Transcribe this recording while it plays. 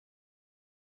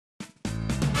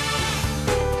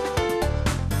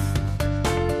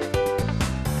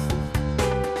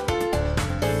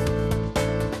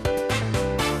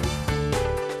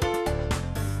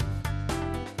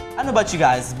know about you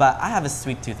guys, but I have a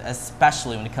sweet tooth,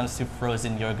 especially when it comes to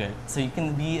frozen yogurt. So you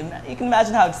can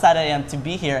imagine how excited I am to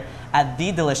be here at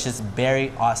the delicious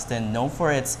Berry Austin, known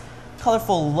for its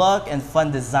colorful look and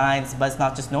fun designs, but it's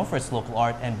not just known for its local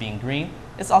art and being green.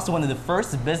 It's also one of the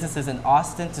first businesses in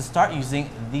Austin to start using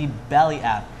the Belly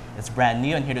app. It's brand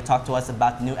new, and here to talk to us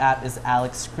about the new app is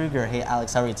Alex Kruger. Hey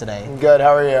Alex, how are you today? Good,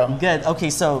 how are you? Good. Okay,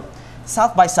 so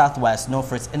South by Southwest, known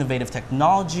for its innovative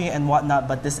technology and whatnot,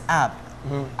 but this app,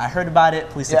 I heard about it.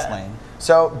 Please explain.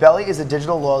 So Belly is a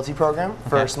digital loyalty program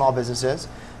for small businesses.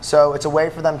 So it's a way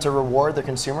for them to reward their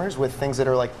consumers with things that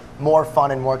are like more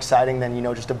fun and more exciting than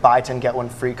just a buy 10 get one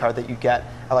free card that you get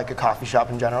at like a coffee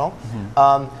shop in general.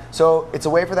 So it's a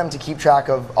way for them to keep track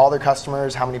of all their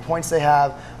customers, how many points they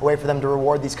have, a way for them to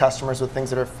reward these customers with things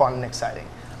that are fun and exciting.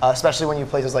 Especially when you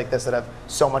have places like this that have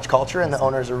so much culture and the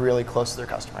owners are really close to their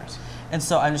customers. And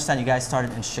so I understand you guys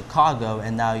started in Chicago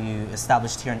and now you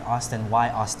established here in Austin. Why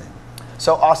Austin?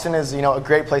 So Austin is, a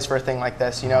great place for a thing like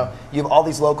this. You have all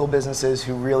these local businesses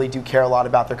who really do care a lot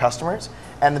about their customers,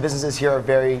 and the businesses here are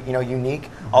very, unique.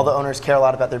 All the owners care a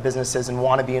lot about their businesses and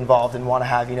want to be involved and want to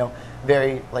have,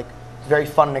 very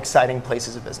fun and exciting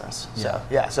places of business.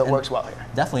 Yeah. So it works well here.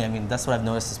 Definitely, I mean, that's what I've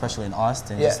noticed, especially in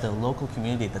Austin, just the local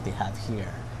community that they have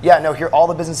here. Yeah, no, here all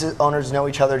the business owners know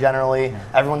each other generally.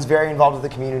 Everyone's very involved with the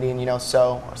community, and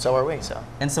so are we.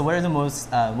 And so, what are the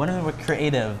more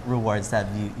creative rewards that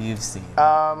you've seen?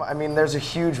 I mean, there's a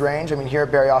huge range. I mean, here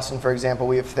at Berry Austin, for example,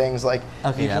 we have things like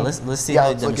let's see how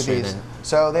you demonstrate it.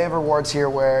 So they have rewards here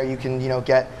where you can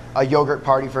get a yogurt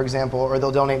party, for example, or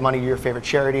they'll donate money to your favorite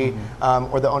charity.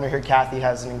 Or the owner here, Kathy,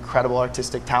 has an incredible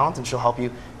artistic talent, and she'll help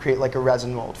you create like a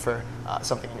resin mold for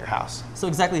something in your house. So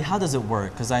exactly how does it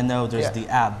work? Because I know there's the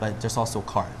app, but there's also a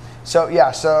card. So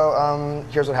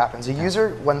here's what happens. A user,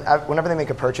 whenever they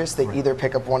make a purchase, they either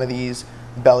pick up one of these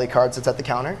Belly cards that's at the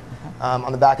counter.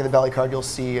 On the back of the Belly card, you'll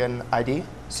see an ID.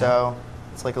 So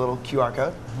it's like a little QR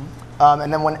code.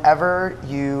 And then whenever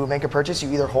you make a purchase,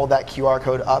 you either hold that QR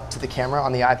code up to the camera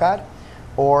on the iPad,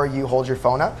 or you hold your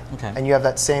phone up, and you have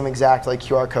that same exact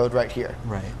QR code right here.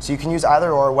 Right. So you can use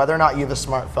either or, whether or not you have a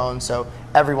smartphone, so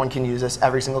everyone can use this,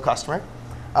 every single customer.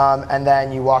 And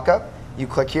then you walk up, you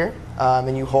click here,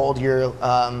 and you hold your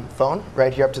phone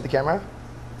right here up to the camera,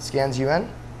 scans you in,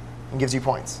 and gives you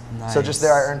points. Nice. So just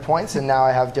there I earned points, and now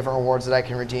I have different rewards that I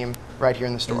can redeem right here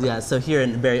in the store. Yeah, so here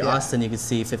in Berry Austin, you can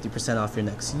see 50% off your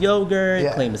next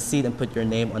yogurt, claim a seat, and put your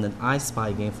name on an I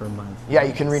Spy game for a month. Yeah,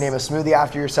 you can rename a smoothie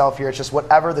after yourself here. It's just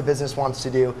whatever the business wants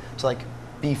to do to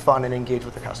be fun and engage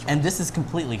with their customers. And this is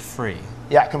completely free.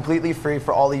 Yeah, completely free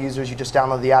for all the users. You just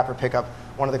download the app or pick up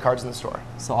one of the cards in the store.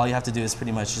 So all you have to do is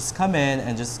pretty much just come in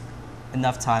and just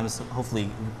enough time to hopefully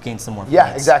gain some more points.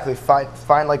 Yeah, exactly. Find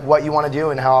what you want to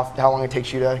do and how long it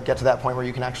takes you to get to that point where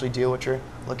you can actually do what you're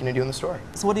looking to do in the store.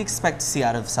 So what do you expect to see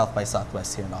out of South by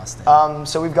Southwest here in Austin?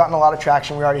 So we've gotten a lot of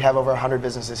traction. We already have over 100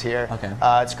 businesses here. Okay.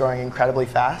 It's growing incredibly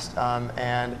fast,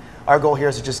 and our goal here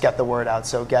is to just get the word out.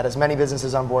 So get as many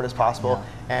businesses on board as possible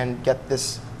and get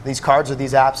these cards or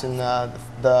these apps in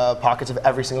the pockets of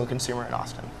every single consumer in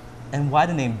Austin. And why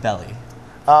the name Belly?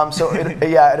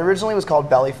 It originally was called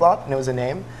Belly Flop, and it was a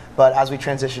name. But as we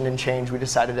transitioned and changed, we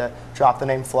decided to drop the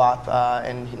name Flop,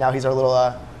 and now he's our little,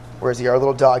 where is he? Our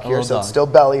little dog here. So it's still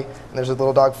Belly, and there's a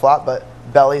little dog Flop, but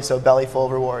Belly, so belly full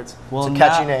of rewards. Well, it's a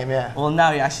catchy name, Well,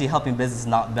 now you're actually helping business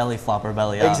not belly flop or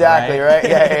belly up. Exactly, right?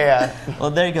 Yeah.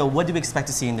 Well, there you go. What do you expect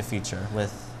to see in the future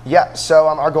with? Yeah, so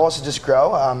our goal is to just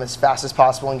grow as fast as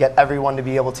possible and get everyone to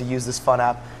be able to use this fun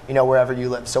app, wherever you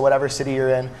live. So whatever city you're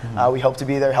in, we hope to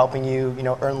be there helping you,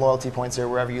 earn loyalty points there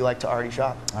wherever you like to already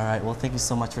shop. All right. Well, thank you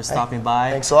so much for stopping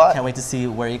by. Thanks a lot. Can't wait to see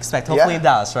where you expect. Hopefully in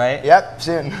Dallas, right? Yep,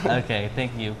 soon. Okay,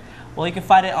 thank you. Well, you can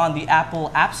find it on the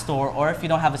Apple App Store, or if you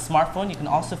don't have a smartphone, you can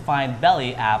also find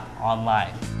Belly app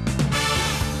online.